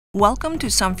Welcome to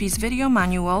somfy's video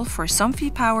manual for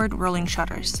somfy-powered rolling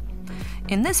shutters.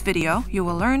 In this video, you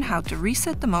will learn how to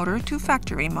reset the motor to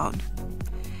factory mode.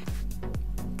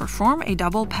 Perform a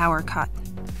double power cut.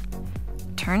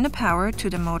 Turn the power to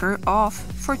the motor off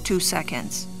for 2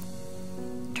 seconds.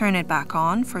 Turn it back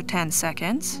on for 10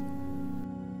 seconds.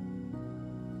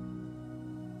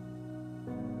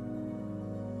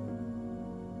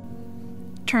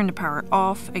 Turn the power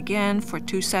off again for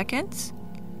 2 seconds.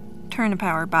 Turn the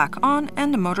power back on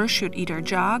and the motor should either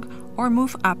jog or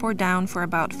move up or down for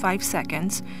about 5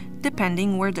 seconds,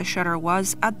 depending where the shutter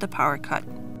was at the power cut.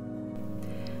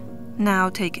 Now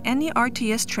take any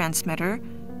RTS transmitter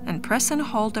and press and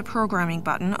hold the programming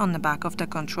button on the back of the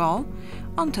control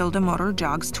until the motor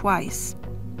jogs twice.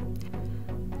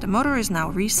 The motor is now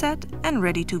reset and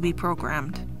ready to be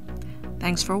programmed.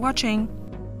 Thanks for watching.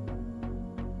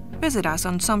 Visit us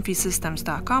on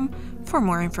somfysystems.com for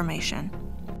more information.